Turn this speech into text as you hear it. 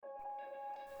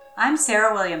I'm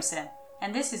Sarah Williamson,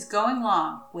 and this is Going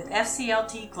Long with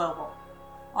FCLT Global.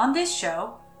 On this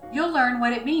show, you'll learn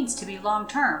what it means to be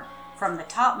long-term from the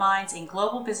top minds in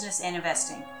global business and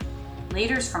investing.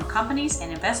 Leaders from companies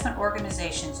and investment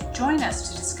organizations join us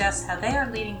to discuss how they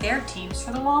are leading their teams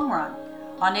for the long run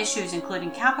on issues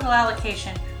including capital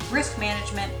allocation, risk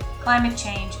management, climate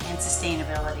change, and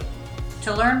sustainability.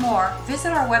 To learn more,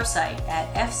 visit our website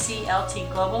at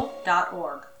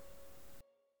fcltglobal.org.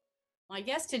 My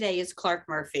guest today is Clark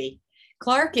Murphy.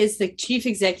 Clark is the Chief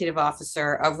Executive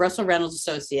Officer of Russell Reynolds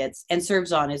Associates and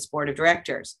serves on its board of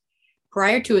directors.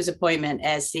 Prior to his appointment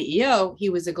as CEO, he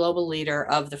was a global leader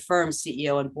of the firm's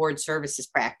CEO and board services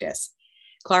practice.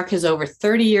 Clark has over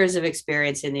 30 years of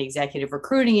experience in the executive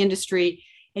recruiting industry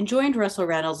and joined Russell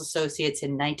Reynolds Associates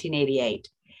in 1988.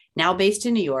 Now based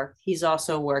in New York, he's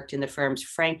also worked in the firm's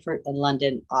Frankfurt and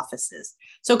London offices.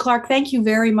 So Clark, thank you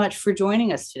very much for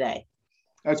joining us today.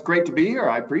 It's great to be here.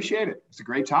 I appreciate it. It's a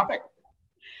great topic.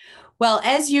 Well,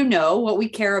 as you know, what we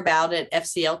care about at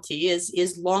FCLT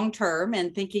is long-term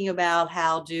and thinking about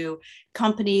how do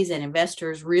companies and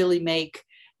investors really make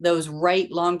those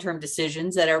right long-term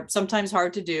decisions that are sometimes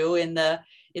hard to do in the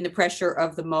pressure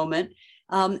of the moment.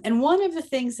 And one of the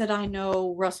things that I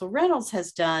know Russell Reynolds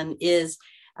has done is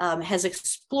has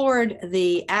explored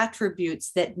the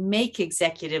attributes that make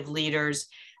executive leaders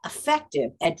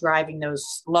effective at driving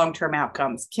those long-term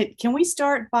outcomes. Can we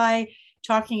start by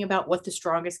talking about what the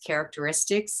strongest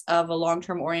characteristics of a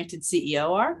long-term oriented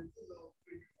CEO are?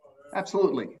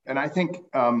 Absolutely. And I think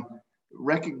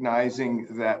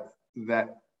recognizing that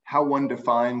how one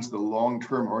defines the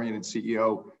long-term oriented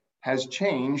CEO has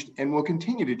changed and will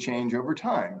continue to change over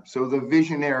time. So the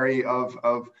visionary of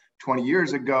 20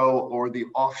 years ago, or the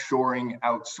offshoring,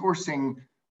 outsourcing,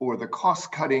 or the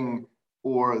cost cutting,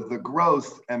 or the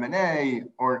growth M&A,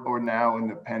 or now in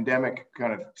the pandemic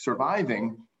kind of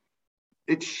surviving,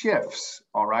 it shifts,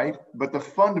 all right? But the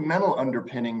fundamental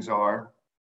underpinnings are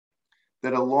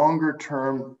that a longer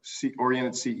term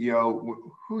oriented CEO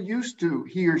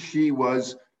he or she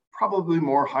was probably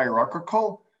more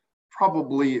hierarchical,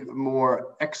 probably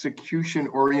more execution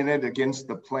oriented against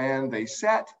the plan they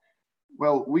set.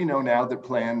 Well, we know now that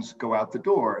plans go out the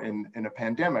door in a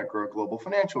pandemic or a global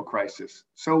financial crisis.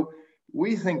 So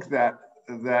we think that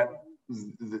the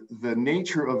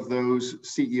nature of those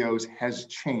CEOs has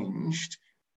changed.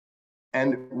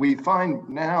 And we find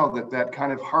now that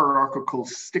kind of hierarchical,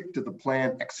 stick to the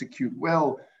plan, execute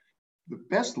well, the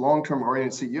best long-term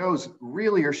oriented CEOs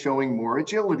really are showing more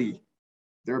agility,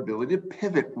 their ability to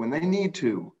pivot when they need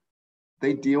to.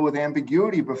 They deal with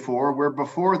ambiguity where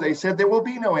before they said there will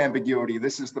be no ambiguity.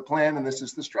 This is the plan and this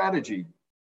is the strategy.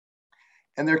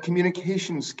 And their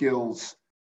communication skills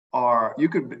you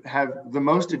could have the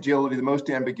most agility, the most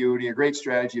ambiguity, a great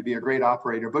strategy, be a great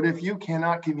operator. But if you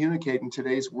cannot communicate in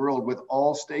today's world with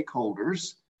all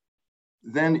stakeholders,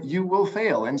 then you will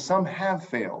fail, and some have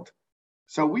failed.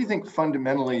 So we think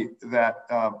fundamentally that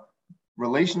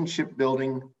relationship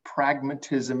building,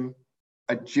 pragmatism,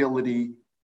 agility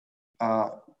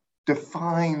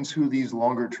defines who these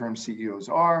longer term CEOs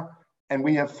are. And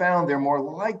we have found they're more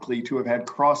likely to have had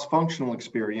cross-functional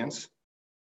experience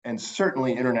and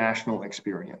certainly international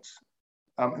experience.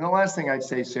 And the last thing I'd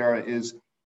say, Sarah, is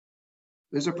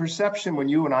there's a perception when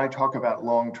you and I talk about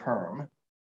long-term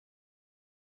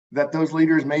that those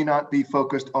leaders may not be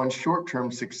focused on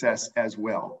short-term success as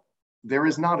well. There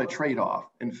is not a trade-off.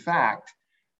 In fact,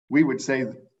 we would say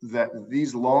that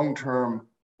these long-term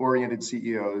oriented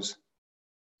CEOs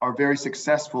are very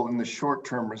successful in the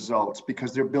short-term results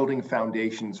because they're building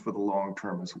foundations for the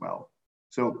long-term as well.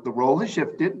 So the role has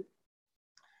shifted.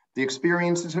 The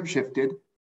experiences have shifted,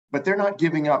 but they're not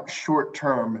giving up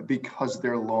short-term because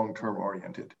they're long-term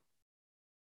oriented.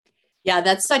 Yeah,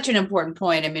 that's such an important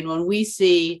point. I mean, when we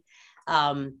see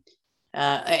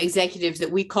executives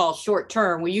that we call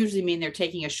short-term, we usually mean they're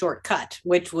taking a shortcut,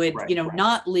 which would,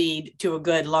 not lead to a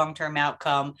good long-term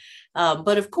outcome.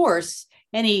 But of course,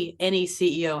 any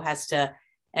CEO has to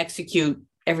execute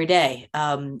every day,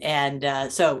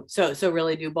 so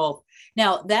really do both.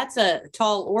 Now, that's a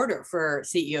tall order for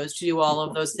CEOs to do all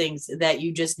of those things that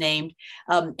you just named.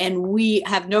 And we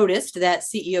have noticed that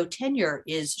CEO tenure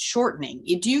is shortening.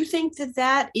 Do you think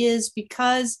that is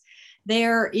because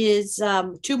there is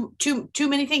too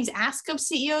many things asked of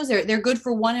CEOs? They're good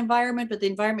for one environment, but the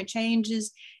environment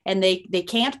changes and they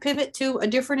can't pivot to a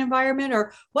different environment?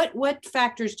 Or what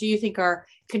factors do you think are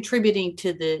contributing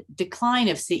to the decline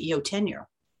of CEO tenure?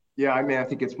 Yeah, I mean, I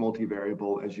think it's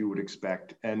multivariable, as you would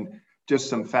expect. And just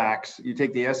some facts. You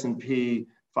take the S&P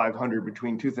 500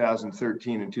 between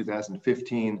 2013 and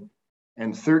 2015,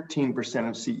 and 13%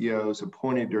 of CEOs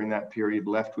appointed during that period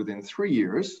left within 3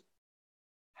 years.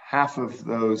 Half of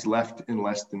those left in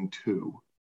less than 2.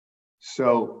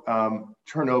 So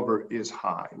turnover is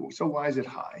high. So why is it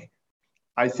high?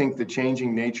 I think the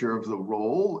changing nature of the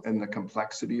role and the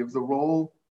complexity of the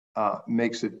role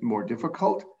makes it more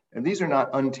difficult. And these are not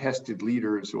untested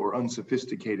leaders or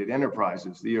unsophisticated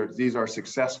enterprises. These are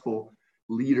successful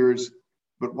leaders,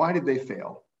 but why did they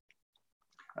fail?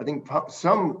 I think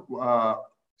some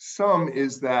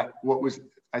is that what was,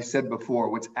 I said before,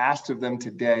 what's asked of them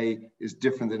today is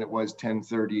different than it was 10,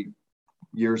 30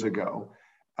 years ago.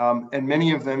 And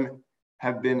many of them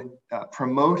have been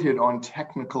promoted on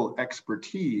technical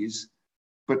expertise,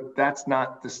 but that's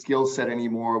not the skill set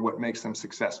anymore, what makes them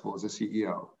successful as a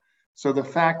CEO. So the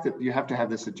fact that you have to have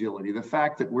this agility, the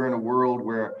fact that we're in a world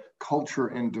where culture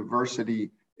and diversity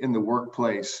in the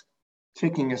workplace,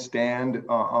 taking a stand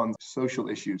on social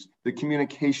issues, the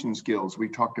communication skills we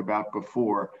talked about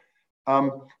before.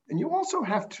 And you also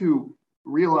have to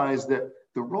realize that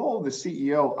the role of the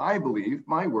CEO, I believe,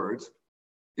 my words,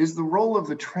 is the role of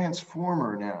the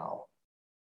transformer now,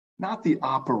 not the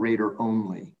operator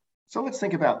only. So let's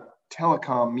think about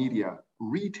telecom, media,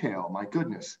 retail, my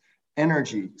goodness,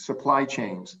 energy, supply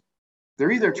chains.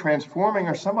 They're either transforming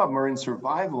or some of them are in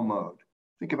survival mode.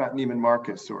 Think about Neiman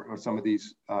Marcus or some of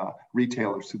these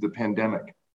retailers through the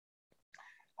pandemic.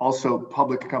 Also,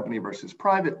 public company versus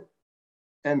private,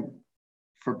 and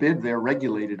forbid they're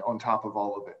regulated on top of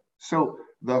all of it. So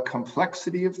the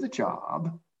complexity of the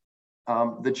job,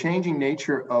 the changing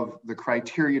nature of the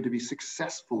criteria to be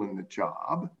successful in the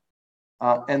job,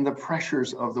 and the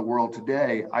pressures of the world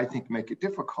today, I think make it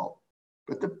difficult.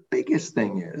 But the biggest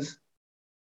thing is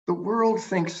the world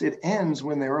thinks it ends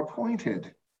when they're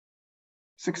appointed.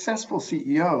 Successful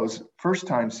CEOs,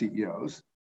 first-time CEOs,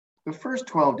 the first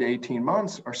 12 to 18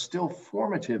 months are still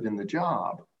formative in the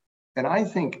job. And I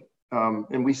think,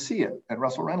 and we see it at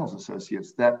Russell Reynolds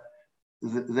Associates, that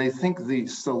they think the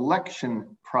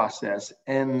selection process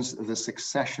ends the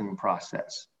succession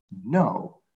process.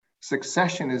 No,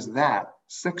 succession is that,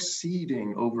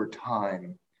 succeeding over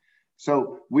time.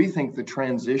 So we think the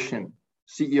transition,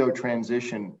 CEO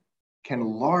transition, can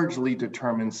largely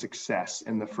determine success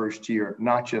in the first year,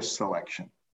 not just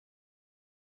selection.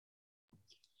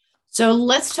 So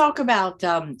let's talk about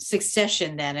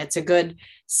succession then. It's a good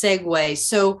segue.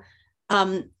 So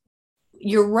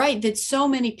you're right that so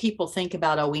many people think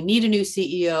about, oh, we need a new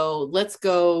CEO. Let's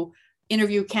go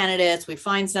interview candidates. We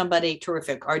find somebody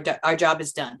terrific. Our job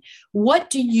is done.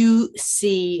 What do you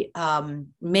see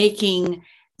making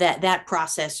that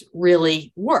process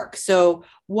really work? So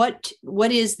what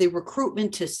is the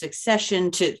recruitment to succession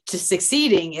to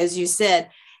succeeding, as you said?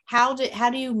 How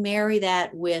do you marry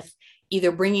that with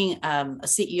either bringing a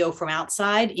CEO from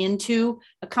outside into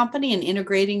a company and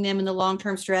integrating them in the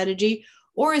long-term strategy?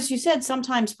 Or, as you said,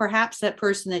 sometimes perhaps that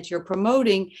person that you're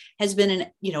promoting has been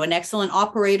an excellent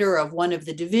operator of one of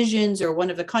the divisions or one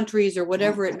of the countries or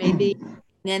whatever it may be, and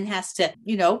then has to,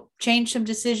 change some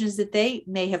decisions that they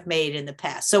may have made in the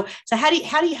past. So how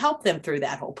do you help them through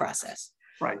that whole process?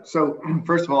 Right. So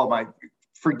first of all,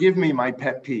 forgive me my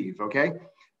pet peeve, okay?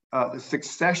 The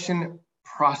succession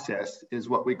process is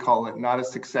what we call it, not a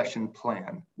succession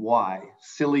plan. Why?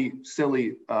 Silly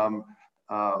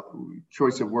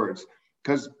choice of words.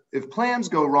 Because if plans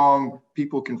go wrong,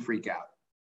 people can freak out.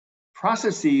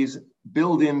 Processes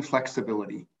build in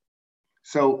flexibility.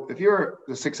 So if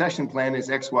the succession plan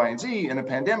is X, Y, and Z, and a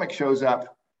pandemic shows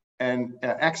up and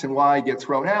X and Y get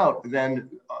thrown out, then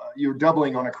you're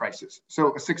doubling on a crisis.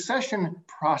 So a succession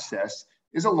process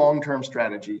is a long-term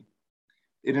strategy.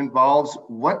 It involves,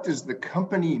 what does the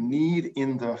company need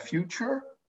in the future?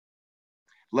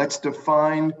 Let's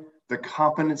define the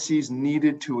competencies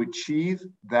needed to achieve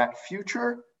that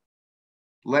future.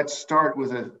 Let's start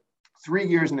with 3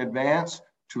 years in advance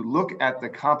to look at the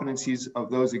competencies of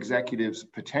those executives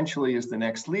potentially as the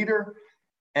next leader.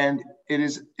 And it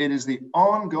is the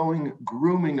ongoing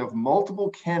grooming of multiple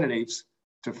candidates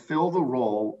to fill the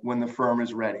role when the firm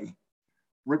is ready.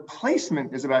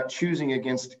 Replacement is about choosing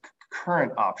against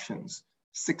current options.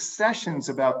 Succession is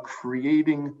about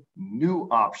creating new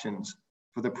options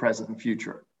for the present and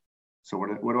future. So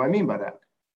what do I mean by that?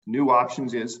 New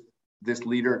options is this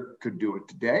leader could do it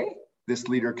today. This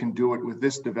leader can do it with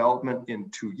this development in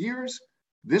 2 years.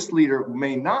 This leader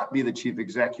may not be the chief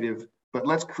executive, but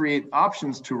let's create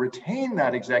options to retain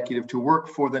that executive to work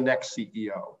for the next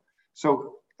CEO.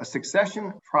 So a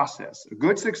succession process, a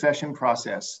good succession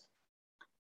process,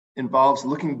 involves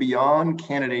looking beyond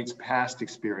candidates' past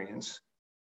experience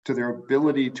to their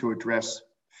ability to address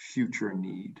future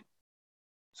need.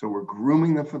 So we're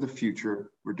grooming them for the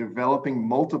future. We're developing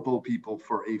multiple people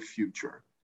for a future.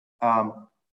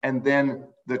 And then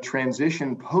the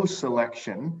transition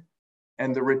post-selection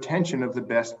and the retention of the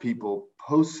best people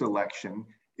post-selection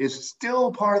is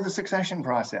still part of the succession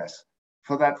process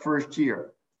for that first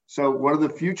year. So what are the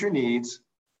future needs?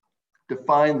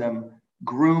 Define them,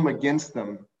 groom against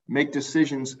them, make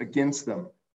decisions against them,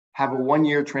 have a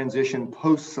 1-year transition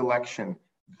post-selection.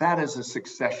 That is a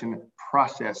succession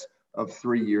process of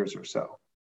 3 years or so.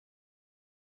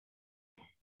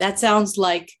 That sounds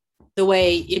like the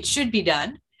way it should be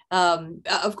done.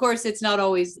 Of course, it's not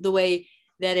always the way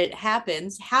that it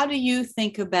happens. How do you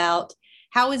think about,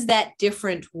 how is that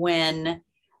different when,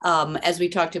 as we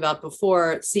talked about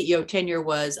before, CEO tenure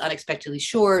was unexpectedly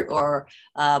short, or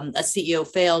a CEO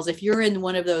fails? If you're in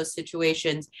one of those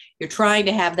situations, you're trying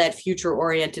to have that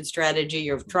future-oriented strategy,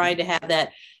 you're trying to have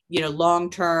that,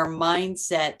 long-term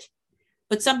mindset.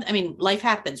 But life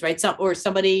happens, right? Or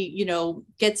somebody,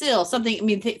 gets ill,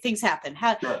 something, things happen.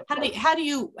 How do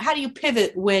you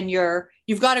pivot when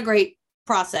you've got a great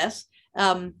process,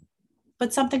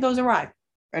 but something goes awry?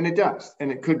 And it does.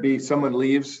 And it could be someone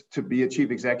leaves to be a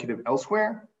chief executive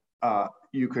elsewhere.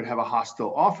 You could have a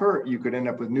hostile offer. You could end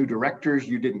up with new directors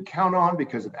you didn't count on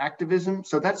because of activism.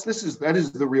 So that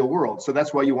is the real world. So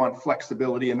that's why you want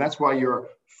flexibility. And that's why you're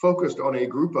focused on a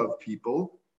group of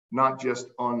people, not just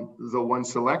on the one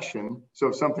selection. So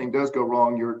if something does go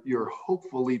wrong, you're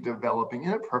hopefully developing,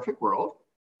 in a perfect world,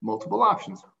 multiple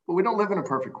options. But we don't live in a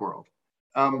perfect world.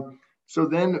 So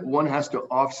then one has to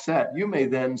offset. You may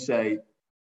then say,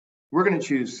 we're going to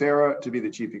choose Sarah to be the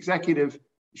chief executive.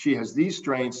 She has these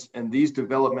strengths and these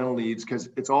developmental needs because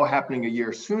it's all happening a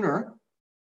year sooner.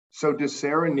 So does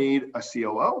Sarah need a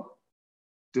COO?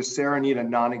 Does Sarah need a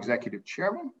non-executive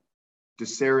chairman?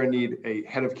 Does Sarah need a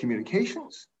head of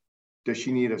communications? Does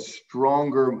she need a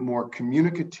stronger, more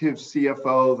communicative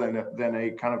CFO than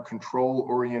a kind of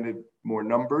control-oriented, more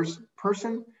numbers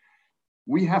person?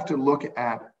 We have to look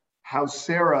at how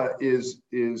Sarah is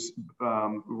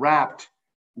wrapped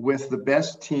with the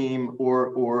best team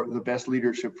or the best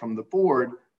leadership from the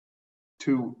board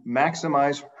to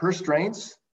maximize her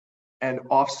strengths and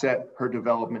offset her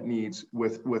development needs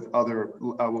with other,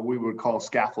 what we would call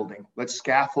scaffolding. Let's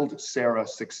scaffold Sarah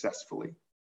successfully.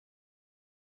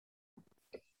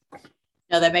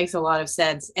 No, that makes a lot of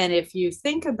sense. And if you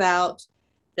think about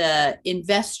the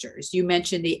investors, you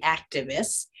mentioned the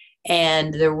activists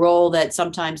and the role that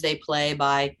sometimes they play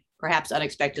by perhaps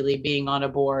unexpectedly being on a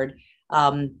board,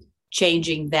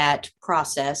 changing that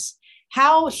process.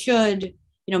 How should,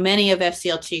 many of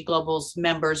FCLT Global's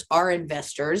members are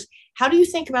investors. How do you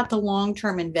think about the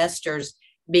long-term investors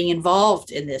being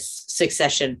involved in this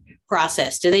succession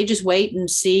process? Do they just wait and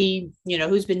see,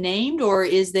 who's been named, or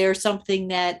is there something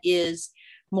that is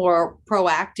more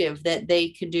proactive that they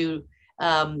can do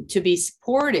to be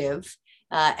supportive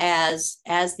as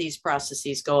these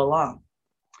processes go along?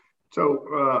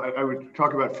 So I would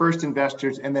talk about first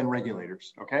investors and then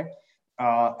regulators, okay?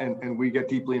 And we get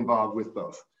deeply involved with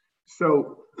both.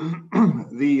 So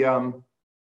they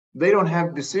don't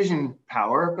have decision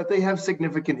power, but they have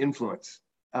significant influence.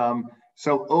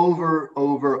 So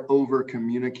over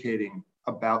communicating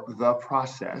about the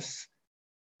process,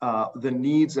 the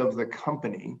needs of the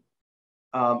company,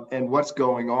 and what's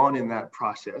going on in that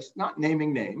process, not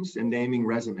naming names and naming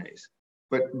resumes,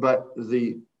 but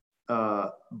the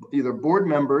either board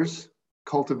members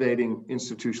cultivating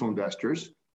institutional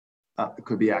investors, it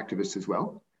could be activists as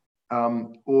well,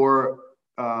 or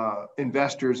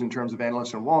investors in terms of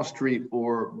analysts on Wall Street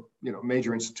or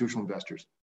major institutional investors,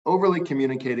 overly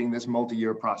communicating this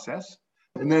multi-year process.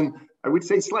 And then I would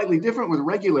say slightly different with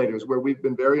regulators, where we've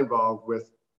been very involved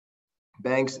with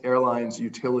banks, airlines,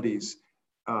 utilities,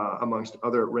 amongst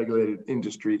other regulated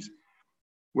industries,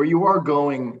 where you are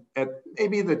going at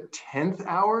maybe the 10th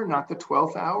hour, not the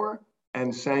 12th hour,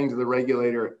 and saying to the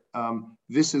regulator,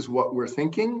 this is what we're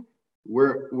thinking.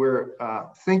 We're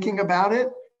thinking about it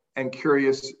and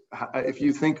curious if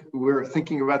you think we're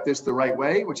thinking about this the right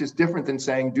way, which is different than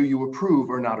saying, do you approve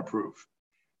or not approve?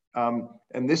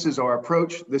 And this is our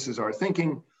approach, this is our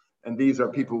thinking, and these are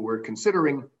people we're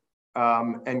considering,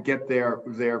 and get their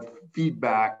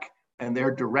feedback and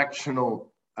their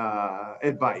directional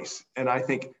advice. And I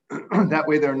think that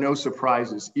way there are no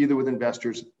surprises, either with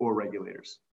investors or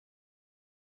regulators.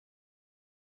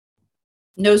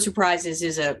 No surprises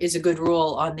is a good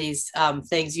rule on these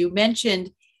things. You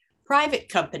mentioned private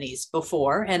companies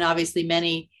before, and obviously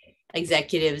many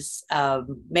executives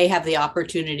may have the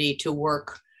opportunity to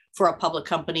work for a public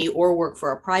company or work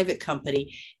for a private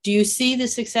company. Do you see the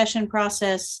succession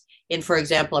process in, for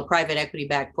example, a private equity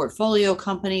backed portfolio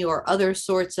company or other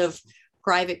sorts of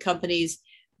private companies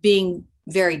being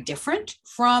very different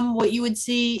from what you would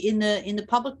see in the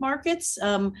public markets,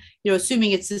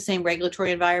 assuming it's the same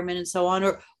regulatory environment and so on,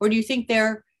 or do you think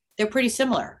they're pretty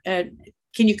similar?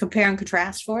 Can you compare and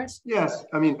contrast for us? Yes,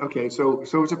 I mean, okay, so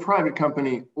it's a private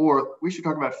company, or we should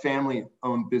talk about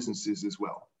family-owned businesses as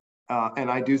well.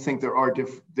 And I do think there are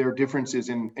differences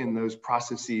in those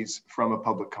processes from a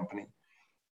public company.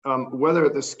 Whether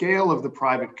the scale of the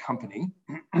private company,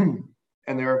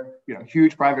 and they're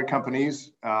huge private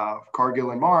companies,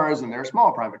 Cargill and Mars, and they're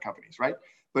small private companies, right?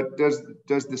 But does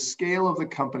the scale of the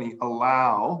company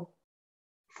allow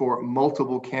for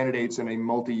multiple candidates in a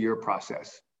multi-year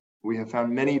process? We have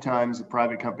found many times that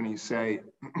private companies say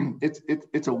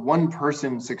it's a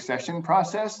one-person succession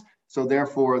process, so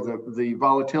therefore the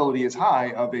volatility is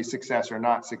high of a success or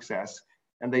not success,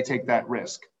 and they take that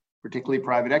risk. Particularly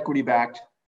private equity backed,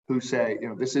 who say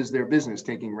this is their business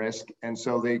taking risk, and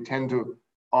so they tend to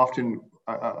often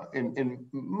in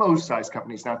most size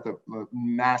companies, not the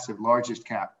massive largest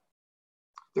cap,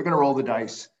 they're going to roll the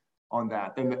dice on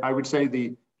that. And I would say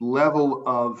the level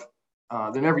of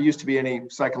there never used to be any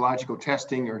psychological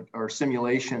testing or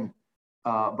simulation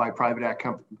by private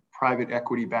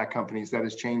equity-backed companies. That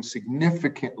has changed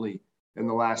significantly in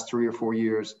the last 3 or 4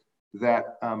 years.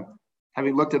 That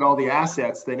having looked at all the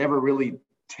assets, they never really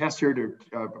tested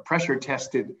or pressure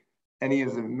tested any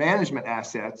of the management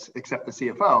assets except the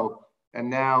CFO. And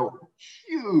now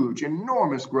huge,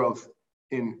 enormous growth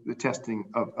in the testing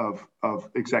of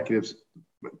executives,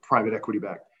 private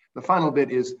equity-backed. The final bit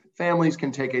is families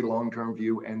can take a long-term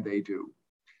view, and they do.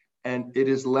 And it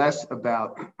is less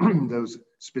about those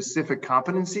specific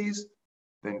competencies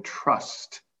than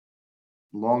trust,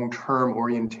 long-term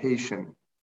orientation,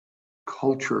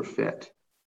 culture fit.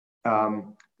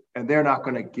 And they're not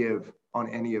going to give on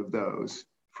any of those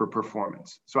for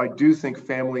performance. So I do think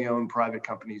family-owned private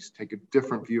companies take a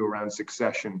different view around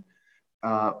succession.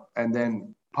 And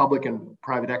then public and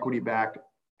private equity-backed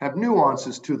have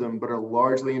nuances to them, but are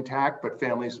largely intact, but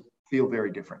families feel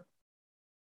very different.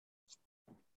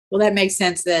 Well, that makes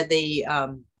sense that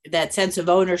that sense of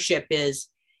ownership is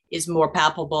more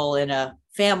palpable in a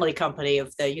family company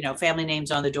of the, family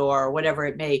names on the door or whatever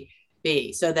it may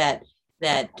be. So that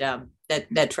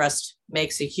trust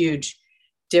makes a huge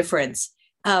difference.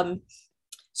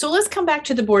 So let's come back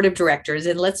to the board of directors,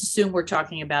 and let's assume we're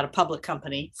talking about a public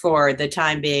company for the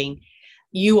time being.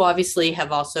 You obviously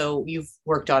you've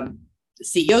worked on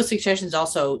CEO successions,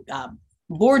 also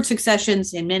board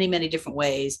successions in many, many different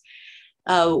ways.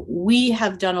 We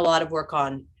have done a lot of work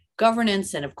on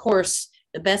governance, and of course,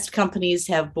 the best companies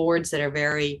have boards that are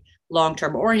very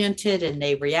long-term oriented, and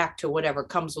they react to whatever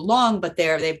comes along, but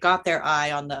they've got their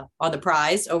eye on the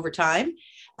prize over time.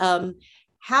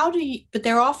 But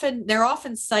they're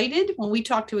often cited when we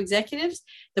talk to executives.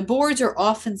 The boards are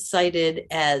often cited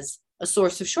as a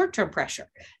source of short-term pressure,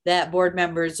 that board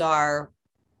members are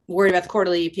worried about the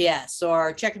quarterly EPS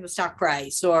or checking the stock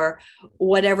price or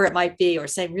whatever it might be, or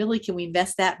saying, really, can we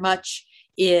invest that much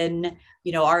in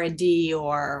R&D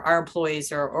or our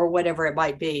employees or whatever it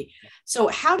might be? So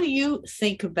how do you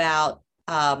think about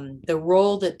the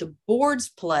role that the boards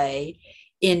play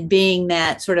in being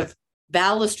that sort of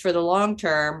ballast for the long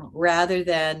term, rather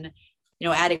than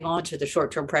adding on to the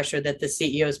short-term pressure that the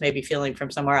CEOs may be feeling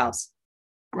from somewhere else?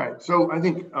 Right. So I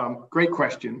think great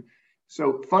question.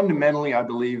 So fundamentally, I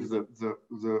believe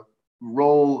the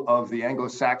role of the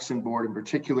Anglo-Saxon board in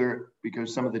particular,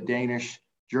 because some of the Danish,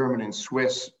 German, and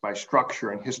Swiss by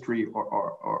structure and history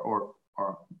or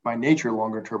by nature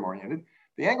longer term oriented,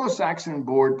 the Anglo-Saxon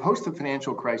board post the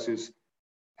financial crisis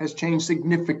has changed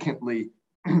significantly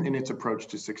in its approach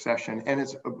to succession and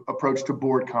its approach to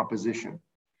board composition.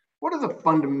 What are the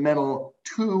fundamental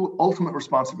two ultimate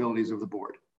responsibilities of the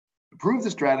board? Approve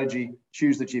the strategy,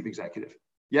 choose the chief executive.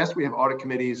 Yes, we have audit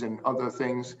committees and other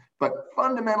things, but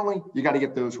fundamentally, you got to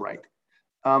get those right.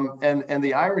 And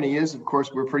the irony is, of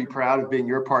course, we're pretty proud of being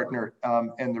your partner,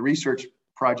 and the research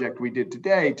project we did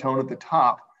today, Tone at the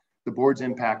Top, the board's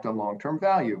impact on long-term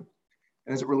value.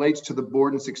 And as it relates to the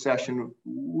board and succession,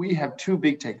 we have two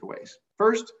big takeaways.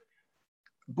 First,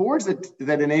 boards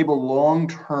that enable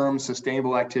long-term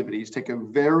sustainable activities take a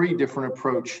very different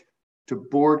approach to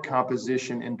board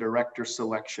composition and director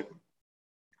selection.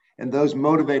 And those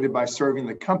motivated by serving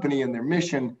the company and their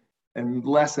mission, and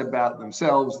less about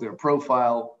themselves, their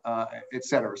profile, et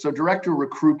cetera. So director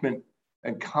recruitment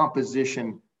and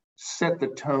composition set the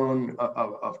tone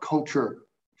of culture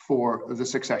for the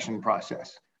succession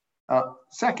process.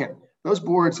 Second, those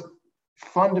boards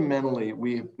fundamentally,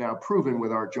 we have now proven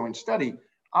with our joint study,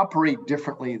 operate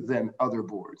differently than other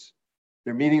boards.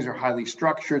 Their meetings are highly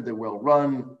structured, they're well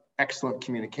run, excellent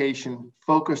communication,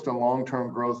 focused on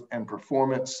long-term growth and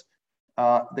performance.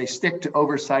 They stick to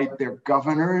oversight. They're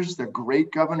governors, they're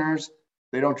great governors.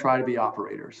 They don't try to be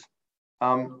operators.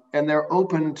 And they're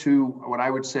open to what I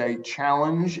would say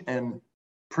challenge and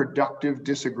productive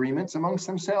disagreements amongst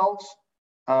themselves.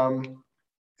 And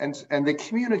they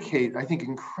communicate, I think,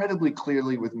 incredibly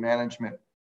clearly with management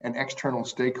and external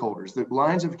stakeholders. The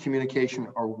lines of communication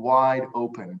are wide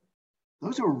open.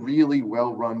 Those are really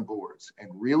well-run boards, and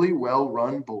really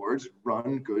well-run boards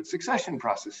run good succession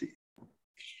processes.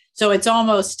 So it's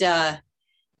almost,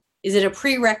 is it a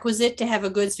prerequisite to have a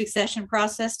good succession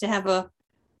process, to have a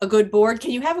good board?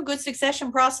 Can you have a good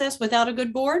succession process without a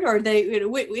good board, or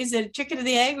is it chicken or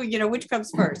the egg, or which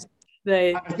comes first?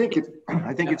 I think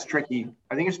it's tricky.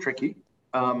 I think it's tricky.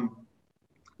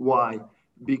 Why?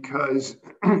 Because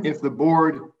if the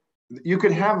board, you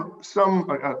could have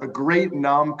a great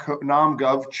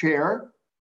NomGov chair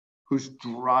who's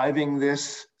driving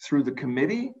this through the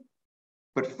committee,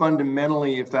 but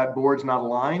fundamentally, if that board's not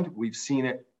aligned, we've seen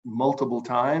it multiple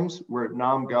times where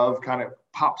NomGov kind of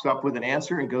pops up with an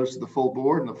answer and goes to the full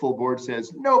board, and the full board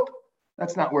says, nope,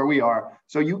 that's not where we are.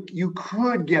 So you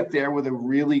could get there with a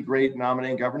really great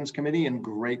nominating governance committee and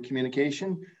great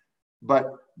communication, but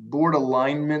board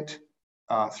alignment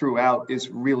throughout is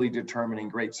really determining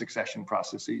great succession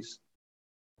processes.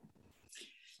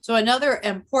 So another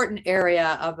important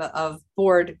area of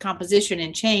board composition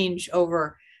and change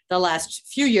over the last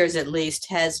few years, at least,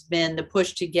 has been the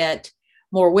push to get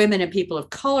more women and people of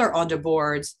color onto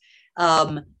boards,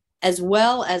 as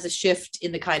well as a shift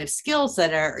in the kind of skills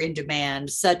that are in demand,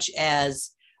 such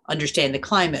as understanding the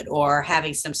climate or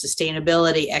having some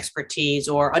sustainability expertise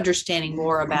or understanding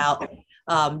more about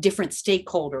different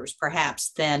stakeholders, perhaps,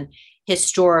 than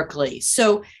historically.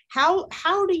 So how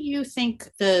do you think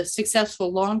the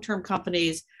successful long-term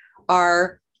companies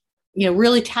are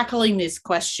really tackling this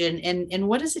question, and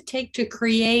what does it take to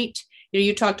create,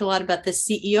 you talked a lot about the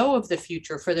CEO of the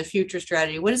future for the future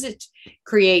strategy. What does it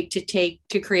create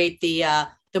to create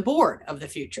the board of the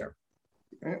future?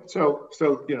 So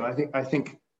I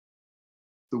think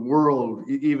the world,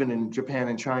 even in Japan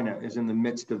and China, is in the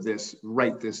midst of this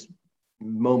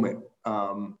moment.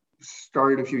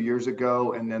 Started a few years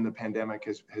ago, and then the pandemic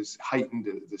has heightened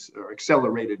this or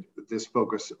accelerated this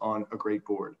focus on a great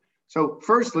board. So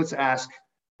first, let's ask,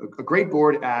 a great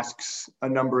board asks a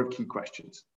number of key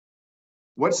questions.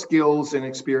 What skills and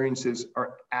experiences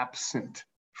are absent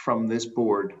from this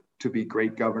board to be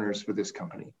great governors for this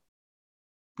company?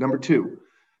 Number two,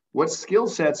 what skill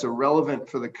sets are relevant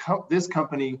for this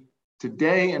company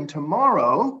today and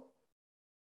tomorrow,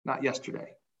 not yesterday?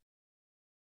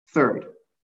 Third,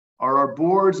 are our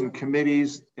boards and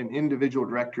committees and individual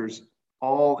directors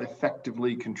all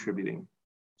effectively contributing?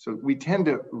 So we tend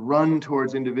to run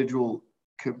towards individual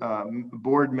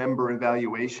board member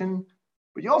evaluation,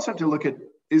 but you also have to look at,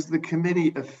 is the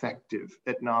committee effective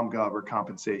at NomGov or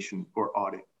compensation or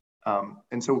audit?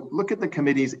 And so look at the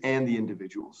committees and the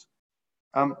individuals.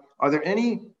 Are there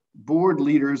any board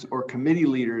leaders or committee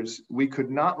leaders we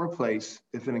could not replace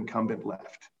if an incumbent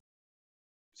left?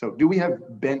 So do we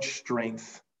have bench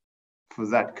strength for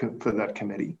that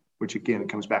committee, which again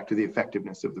comes back to the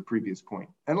effectiveness of the previous point.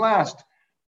 And last,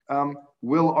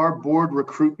 will our board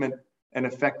recruitment and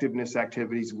effectiveness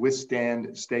activities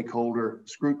withstand stakeholder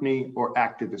scrutiny or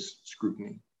activist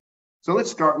scrutiny? So let's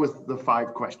start with the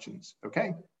 5 questions,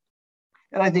 okay?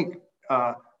 And I think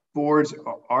boards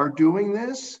are doing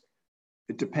this.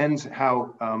 It depends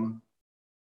how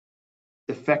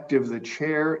effective the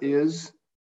chair is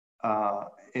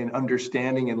in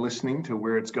understanding and listening to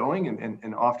where it's going.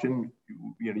 And often,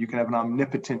 you can have an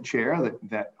omnipotent chair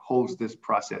that holds this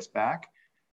process back.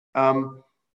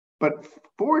 But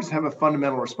boards have a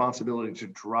fundamental responsibility to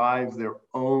drive their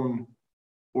own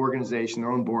organization,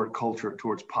 their own board culture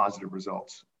towards positive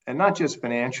results. And not just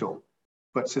financial,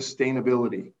 but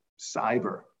sustainability,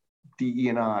 cyber,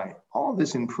 DE&I, all of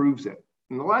this improves it.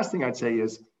 And the last thing I'd say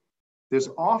is, there's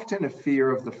often a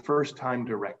fear of the first-time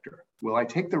director. Will I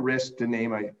take the risk to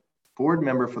name a board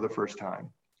member for the first time?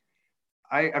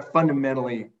 I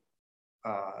fundamentally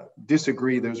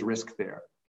disagree there's risk there.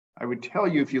 I would tell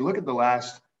you, if you look at the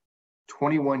last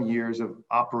 21 years of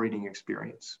operating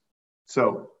experience,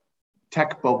 so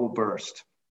tech bubble burst,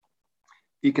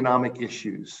 economic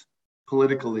issues,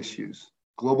 political issues,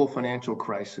 global financial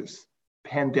crisis,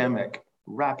 pandemic,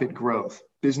 rapid growth,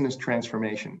 business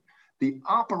transformation. The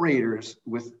operators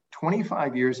with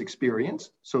 25 years experience,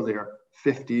 so they're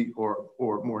 50 or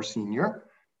more senior,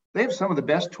 they have some of the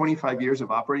best 25 years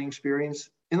of operating experience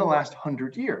in the last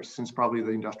 100 years, since probably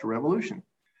the Industrial Revolution.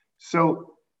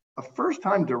 So A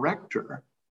first-time director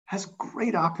has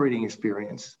great operating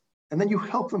experience, and then you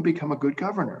help them become a good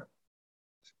governor.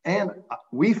 And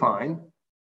we find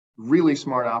really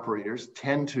smart operators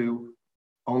tend to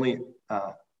only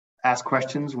ask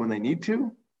questions when they need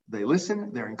to. They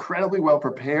listen. They're incredibly well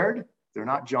prepared. They're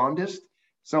not jaundiced.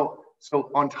 So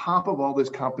on top of all this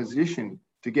composition,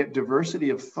 to get diversity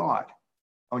of thought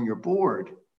on your board,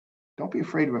 don't be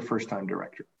afraid of a first-time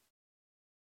director.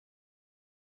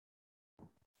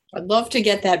 I'd love to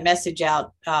get that message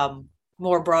out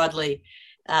more broadly.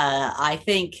 I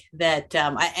think that,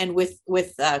 and with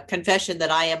confession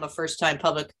that I am a first-time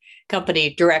public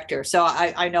company director, so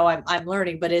I know I'm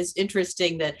learning. But it's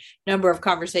interesting the number of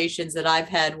conversations that I've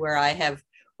had where I have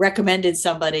recommended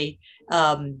somebody,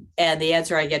 and the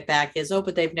answer I get back is, "Oh,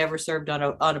 but they've never served on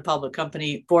a public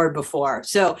company board before."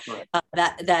 So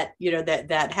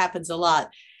that happens a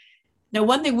lot. Now,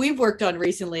 one thing we've worked on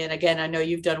recently, and again, I know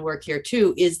you've done work here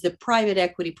too, is the private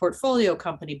equity portfolio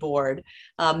company board.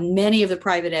 Many of the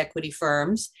private equity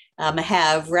firms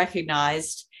have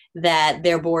recognized that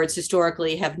their boards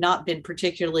historically have not been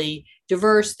particularly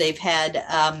diverse. They've had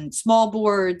small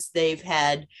boards, they've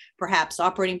had perhaps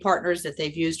operating partners that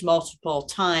they've used multiple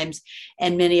times,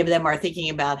 and many of them are thinking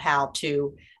about how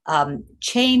to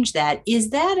change that. Is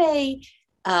that a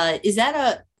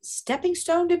stepping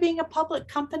stone to being a public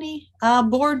company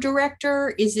board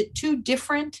director? Is it too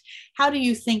different? How do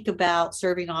you think about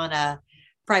serving on a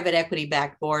private equity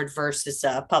backed board versus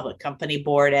a public company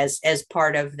board as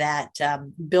part of that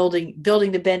building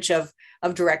the bench of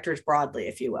directors broadly,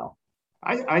 if you will?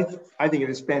 I think it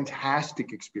is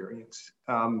fantastic experience.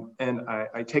 And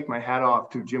I take my hat off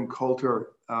to Jim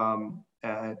Coulter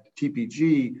at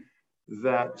TPG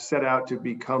that set out to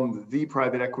become the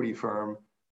private equity firm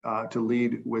to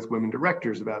lead with women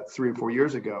directors about 3 or 4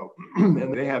 years ago.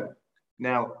 And they have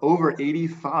now over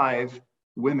 85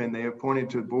 women they appointed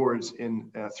to boards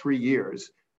in 3 years.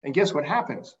 And guess what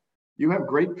happens? You have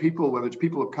great people, whether it's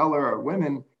people of color or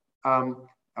women or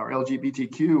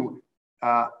LGBTQ.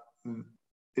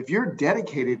 If you're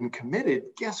dedicated and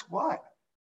committed, guess what?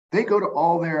 They go to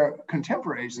all their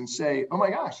contemporaries and say, "Oh my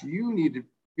gosh, you need to,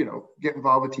 get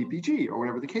involved with TPG," or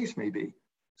whatever the case may be.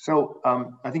 So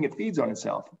I think it feeds on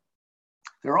itself.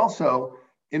 There are also,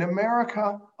 in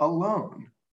America alone,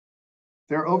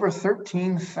 there are over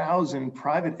 13,000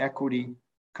 private equity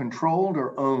controlled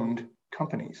or owned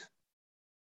companies.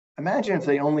 Imagine if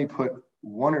they only put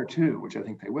 1 or 2, which I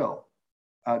think they will,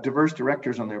 diverse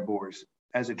directors on their boards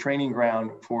as a training ground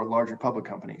for larger public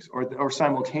companies or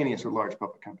simultaneous with large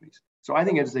public companies. So I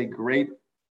think it's a great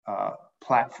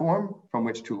platform from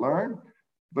which to learn.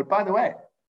 But by the way,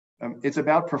 it's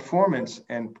about performance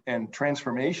and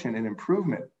transformation and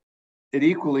improvement. It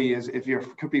equally is, if you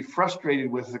could be frustrated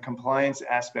with the compliance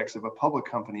aspects of a public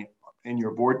company in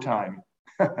your board time,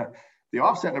 the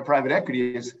offset in a private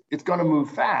equity is it's going to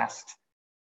move fast.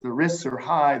 The risks are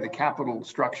high, the capital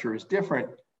structure is different,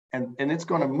 and it's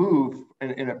going to move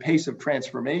in a pace of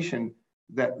transformation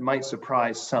that might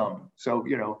surprise some. So,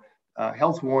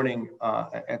 health warning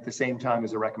at the same time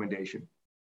as a recommendation.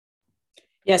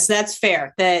 Yes, that's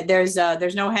fair. There's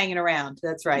no hanging around.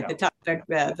 That's right.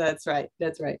 No. That's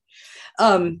right.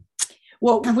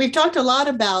 Well, we've talked a lot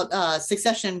about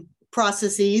succession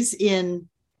processes in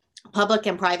public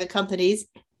and private companies,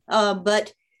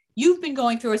 but you've been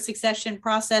going through a succession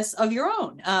process of your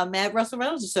own at Russell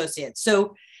Reynolds Associates.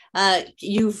 So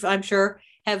you've, I'm sure,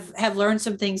 have learned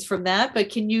some things from that. But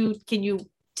can you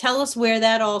tell us where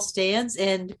that all stands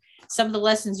and some of the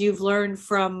lessons you've learned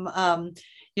from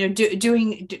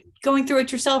going through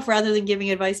it yourself rather than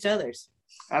giving advice to others?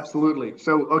 Absolutely.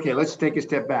 So, okay, let's take a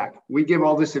step back. We give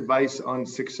all this advice on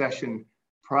succession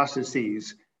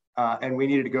processes, and we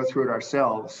needed to go through it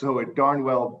ourselves. So it darn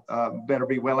well better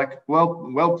be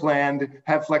well planned,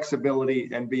 have flexibility,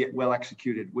 and be well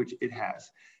executed, which it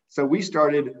has. So we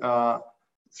started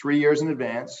 3 years in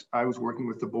advance. I was working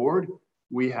with the board.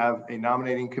 We have a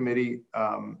nominating committee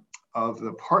of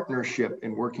the partnership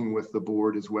in working with the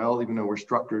board as well, even though we're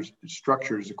structured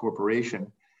as a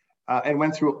corporation, and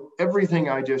went through everything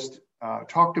I just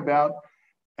talked about,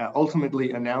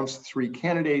 ultimately announced 3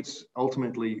 candidates,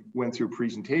 ultimately went through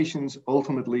presentations,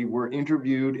 ultimately were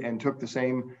interviewed and took the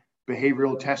same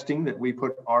behavioral testing that we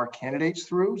put our candidates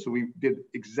through. So we did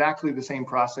exactly the same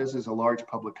process as a large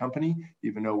public company,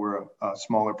 even though we're a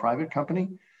smaller private company.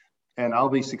 And I'll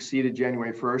be succeeded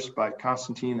January 1st by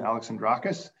Konstantin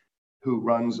Alexandrakis, who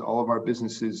runs all of our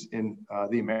businesses in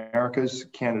the Americas,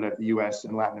 Canada, US,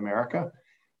 and Latin America.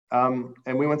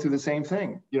 And we went through the same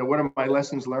thing. What are my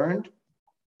lessons learned?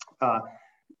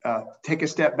 Take a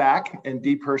step back and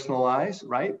depersonalize,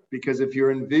 right? Because if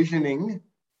you're envisioning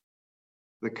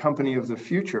the company of the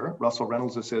future, Russell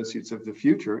Reynolds Associates of the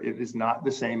future, it is not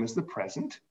the same as the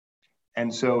present.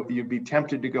 And so you'd be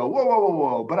tempted to go, whoa, whoa, whoa,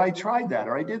 whoa, but I tried that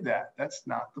or I did that. That's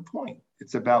not the point.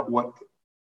 It's about what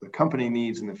the company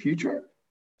needs in the future.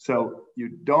 So you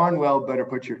darn well better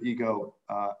put your ego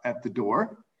at the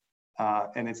door.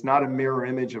 And it's not a mirror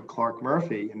image of Clark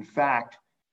Murphy. In fact,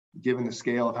 given the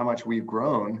scale of how much we've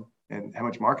grown and how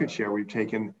much market share we've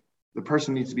taken, the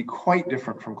person needs to be quite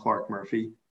different from Clark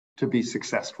Murphy to be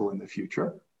successful in the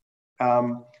future.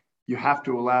 You have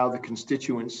to allow the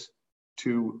constituents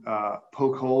to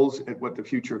poke holes at what the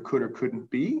future could or couldn't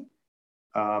be.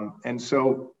 And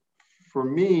so for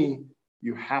me,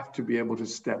 you have to be able to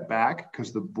step back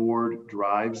because the board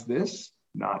drives this,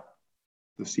 not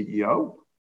the CEO.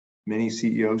 Many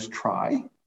CEOs try,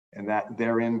 and that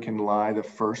therein can lie the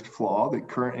first flaw. The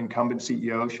current incumbent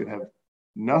CEO should have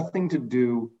nothing to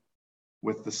do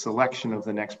with the selection of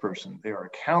the next person. They are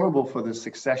accountable for the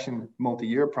succession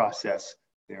multi-year process.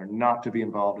 They are not to be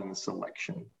involved in the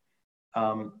selection.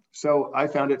 So I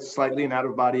found it slightly an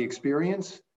out-of-body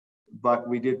experience, but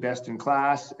we did best in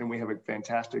class and we have a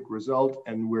fantastic result,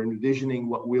 and we're envisioning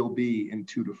what will be in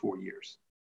 2 to 4 years.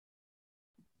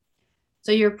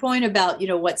 So your point about,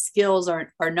 what skills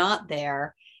are not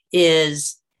there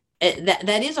is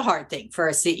that is a hard thing for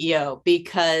a CEO,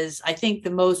 because I think the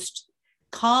most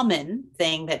common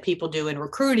thing that people do in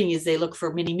recruiting is they look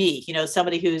for mini me,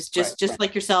 somebody who's just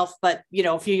like yourself, but,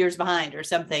 a few years behind or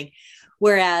something.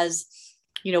 Whereas,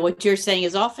 what you're saying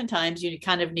is oftentimes you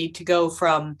kind of need to go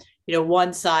from,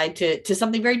 one side to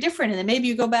something very different. And then maybe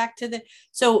you go back to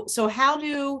so how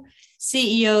do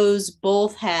CEOs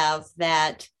both have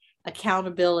that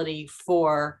accountability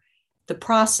for the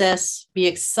process, be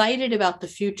excited about the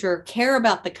future, care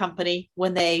about the company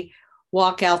when they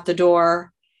walk out the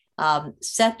door,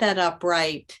 set that up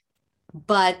right,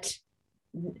 but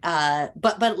let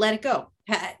it go?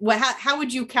 How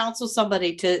would you counsel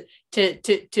somebody to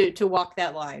walk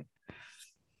that line?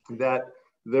 That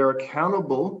they're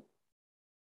accountable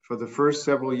for the first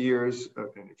several years.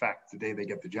 In fact, the day they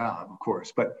get the job, of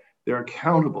course, but they're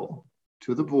accountable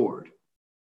to the board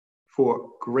for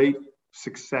great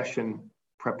succession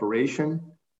preparation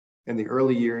in the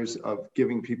early years of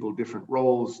giving people different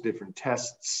roles, different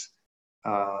tests,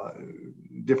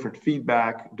 different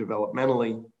feedback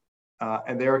developmentally,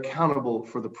 and they're accountable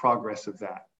for the progress of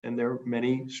that. And there are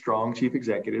many strong chief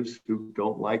executives who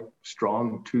don't like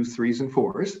strong 2s, 3s, and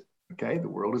 4s. Okay, the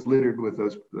world is littered with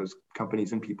those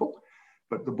companies and people,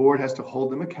 but the board has to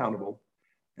hold them accountable.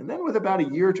 And then with about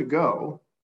a year to go,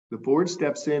 the board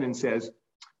steps in and says,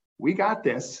 we got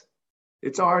this,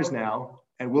 it's ours now,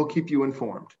 and we'll keep you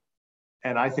informed.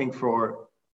 And I think for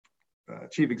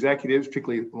chief executives,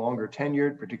 particularly longer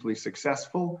tenured, particularly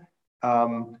successful,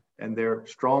 and they're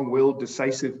strong-willed,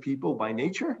 decisive people by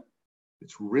nature,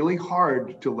 it's really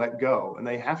hard to let go, and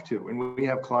they have to. And we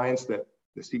have clients that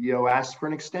the CEO asks for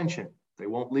an extension. They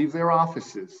won't leave their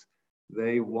offices.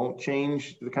 They won't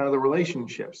change the kind of the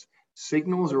relationships.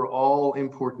 Signals are all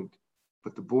important,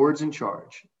 but the board's in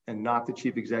charge and not the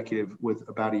chief executive with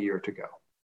about a year to go.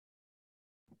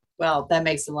 Well, that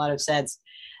makes a lot of sense.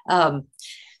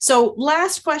 So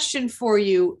last question for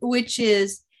you, which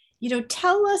is,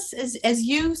 tell us as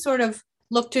you sort of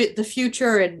look to the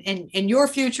future and your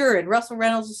future and Russell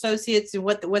Reynolds Associates and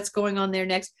what's going on there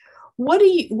next, what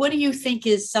do you think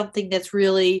is something that's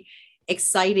really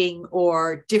exciting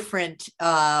or different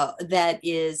that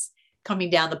is coming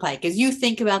down the pike as you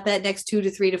think about that next 2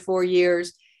 to 3 to 4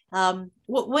 years?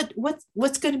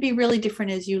 What's going to be really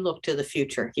different as you look to the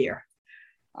future here?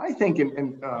 I think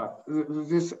in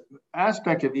this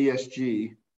aspect of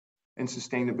ESG and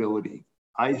sustainability,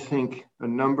 I think a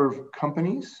number of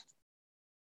companies,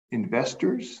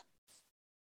 investors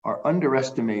are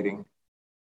underestimating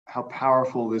how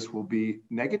powerful this will be,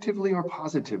 negatively or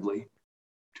positively,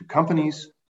 to companies,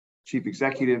 chief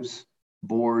executives,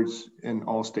 boards, and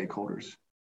all stakeholders.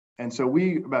 And so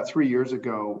we, about 3 years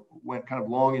ago, went kind of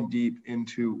long and deep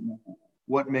into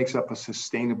what makes up a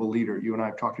sustainable leader. You and I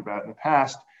have talked about in the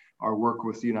past our work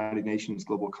with the United Nations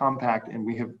Global Compact, and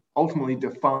we have ultimately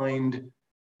defined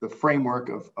the framework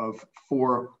of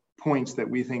 4 points that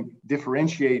we think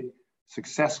differentiate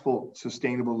successful,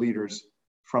 sustainable leaders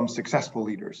from successful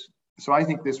leaders. So I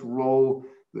think this role,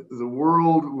 the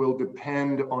world will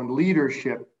depend on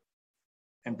leadership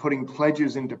and putting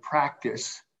pledges into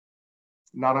practice,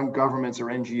 not on governments or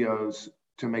NGOs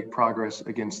to make progress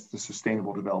against the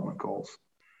Sustainable Development Goals.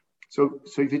 So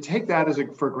if you take that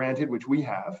for granted, which we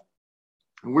have,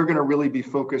 and we're going to really be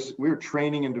focused, we're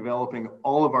training and developing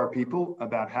all of our people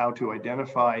about how to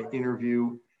identify,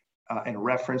 interview, and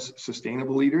reference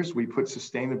sustainable leaders. We put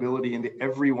sustainability into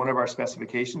every one of our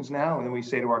specifications now. And then we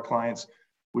say to our clients,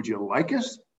 would you like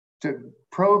us to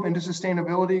probe into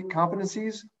sustainability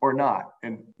competencies or not?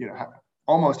 And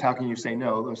almost how can you say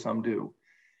no, though some do.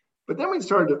 But then we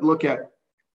started to look at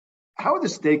how are the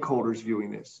stakeholders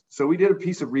viewing this? So we did a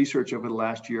piece of research over the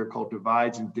last year called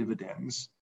Divides and Dividends,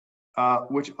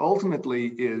 which ultimately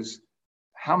is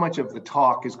how much of the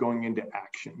talk is going into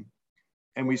action.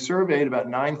 And we surveyed about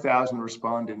 9,000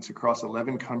 respondents across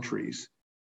 11 countries.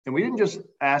 And we didn't just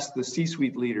ask the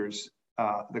C-suite leaders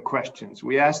the questions.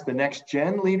 We asked the next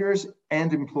gen leaders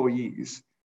and employees.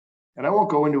 And I won't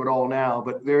go into it all now,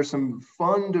 but there's some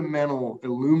fundamental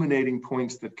illuminating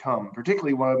points that come.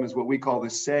 Particularly one of them is what we call the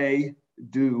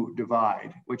say-do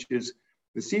divide, which is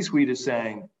the C-suite is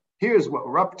saying, here's what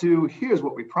we're up to, here's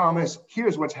what we promise,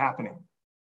 here's what's happening.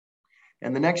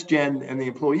 And the next gen and the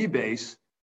employee base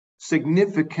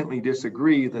significantly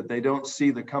disagree that they don't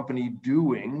see the company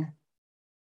doing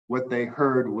what they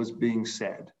heard was being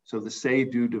said. So the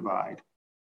say-do divide.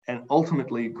 And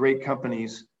ultimately, great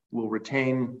companies will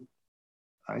retain,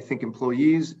 I think,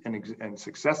 employees and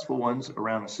successful ones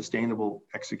around a sustainable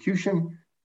execution.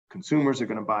 Consumers are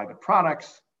going to buy the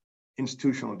products.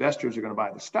 Institutional investors are going to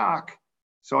buy the stock.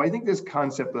 So I think this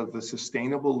concept of the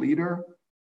sustainable leader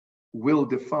will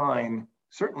define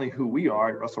certainly who we are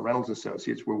at Russell Reynolds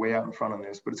Associates. We're way out in front on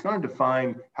this, but it's going to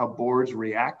define how boards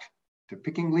react to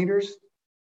picking leaders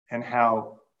and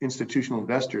how institutional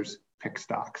investors pick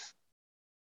stocks.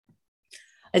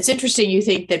 It's interesting you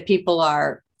think that people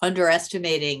are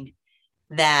underestimating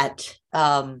that.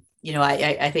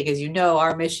 I think, as you know,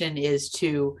 our mission is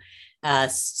to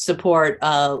support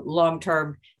a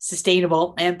long-term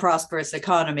sustainable and prosperous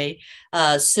economy.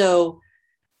 So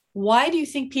why do you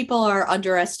think people are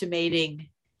underestimating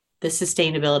the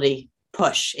sustainability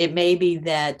push? It may be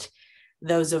that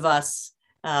those of us,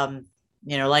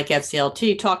 like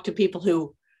FCLT, talk to people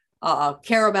who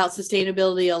care about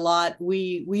sustainability a lot.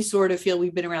 We sort of feel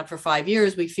we've been around for 5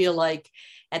 years. We feel like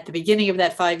at the beginning of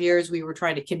that 5 years, we were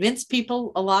trying to convince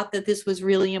people a lot that this was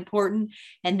really important.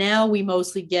 And now we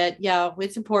mostly get, yeah,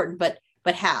 it's important, but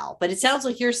how? But it sounds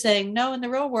like you're saying, no, in the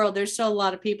real world, there's still a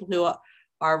lot of people who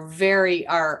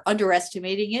are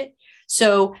underestimating it.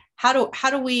 So how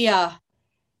do we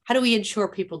ensure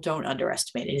people don't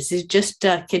underestimate it? Is it just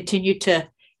continue to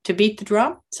beat the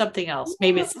drum? Something else?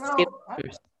 Maybe it's. No,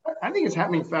 I think it's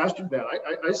happening faster than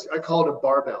that. I call it a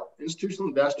barbell. Institutional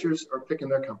investors are picking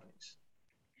their companies,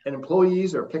 and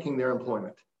employees are picking their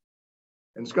employment.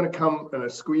 And it's going to come in a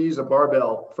squeeze, a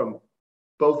barbell from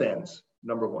both ends.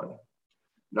 Number one.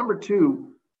 Number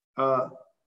two,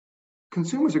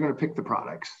 consumers are going to pick the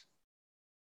products.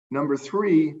 Number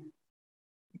three,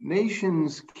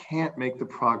 nations can't make the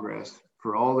progress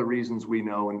for all the reasons we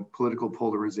know in political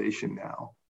polarization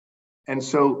now. And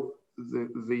so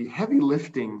the heavy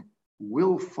lifting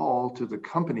will fall to the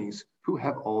companies who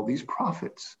have all these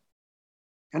profits.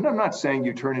 And I'm not saying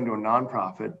you turn into a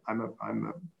nonprofit.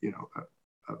 I'm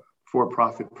a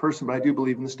for-profit person, but I do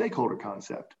believe in the stakeholder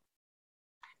concept.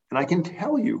 And I can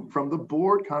tell you from the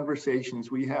board conversations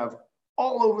we have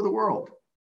all over the world,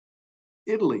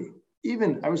 Italy,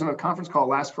 even I was on a conference call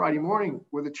last Friday morning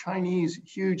with a Chinese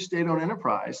huge state-owned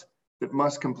enterprise that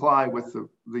must comply with the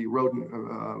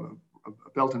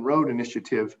Belt and Road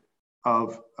Initiative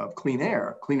of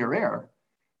cleaner air,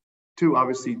 to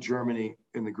obviously Germany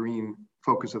in the green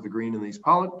focus of the green in these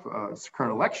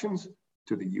current elections,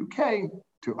 to the UK,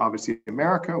 to obviously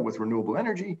America with renewable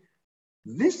energy.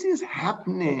 This is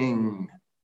happening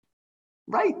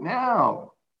right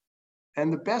now.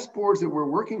 And the best boards that we're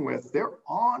working with, they're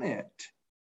on it.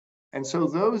 And so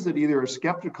those that either are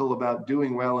skeptical about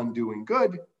doing well and doing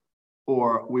good,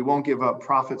 or we won't give up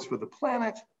profits for the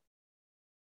planet,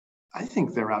 I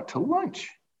think they're out to lunch.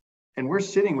 And we're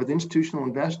sitting with institutional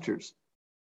investors,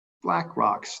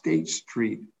 BlackRock, State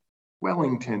Street,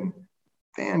 Wellington,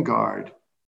 Vanguard,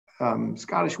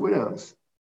 Scottish Widows.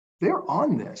 They're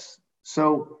on this.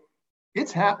 So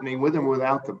it's happening with them or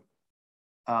without them.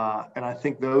 And I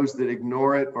think those that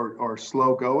ignore it or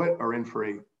slow go it are in for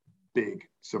a big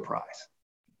surprise.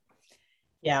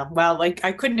 Yeah, well, I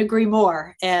couldn't agree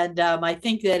more. And I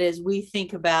think that as we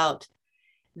think about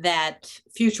that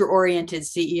future-oriented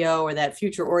CEO or that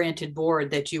future-oriented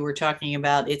board that you were talking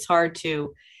about, it's hard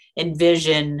to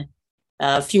envision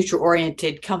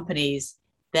future-oriented companies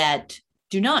that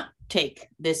do not take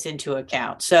this into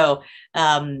account. So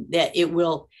that it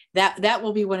will that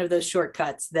will be one of those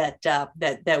shortcuts that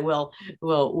will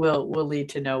lead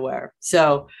to nowhere.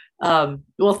 So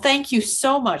well, thank you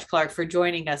so much, Clark, for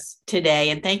joining us today,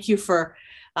 and thank you for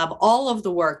all of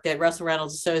the work that Russell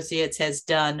Reynolds Associates has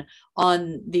done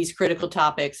on these critical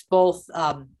topics, both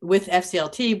with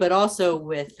FCLT, but also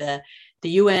with the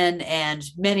UN and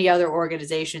many other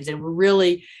organizations. And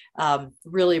we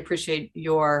really appreciate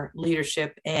your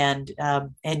leadership and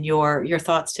your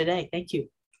thoughts today. Thank you.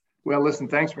 Well, listen,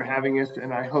 thanks for having us.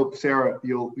 And I hope, Sarah,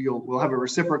 we'll have a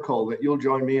reciprocal that you'll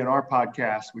join me in our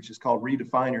podcast, which is called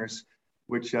Redefiners,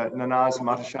 which Nanaz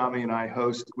Matashami and I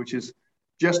host, which is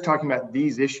just talking about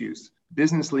these issues,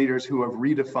 business leaders who have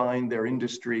redefined their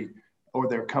industry or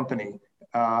their company.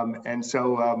 And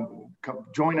so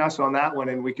join us on that one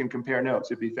and we can compare notes.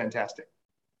 It'd be fantastic.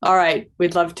 All right.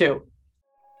 We'd love to.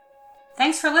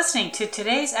 Thanks for listening to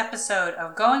today's episode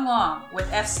of Going Long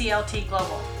with FCLT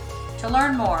Global. To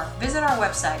learn more, visit our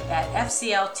website at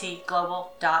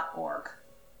fcltglobal.org.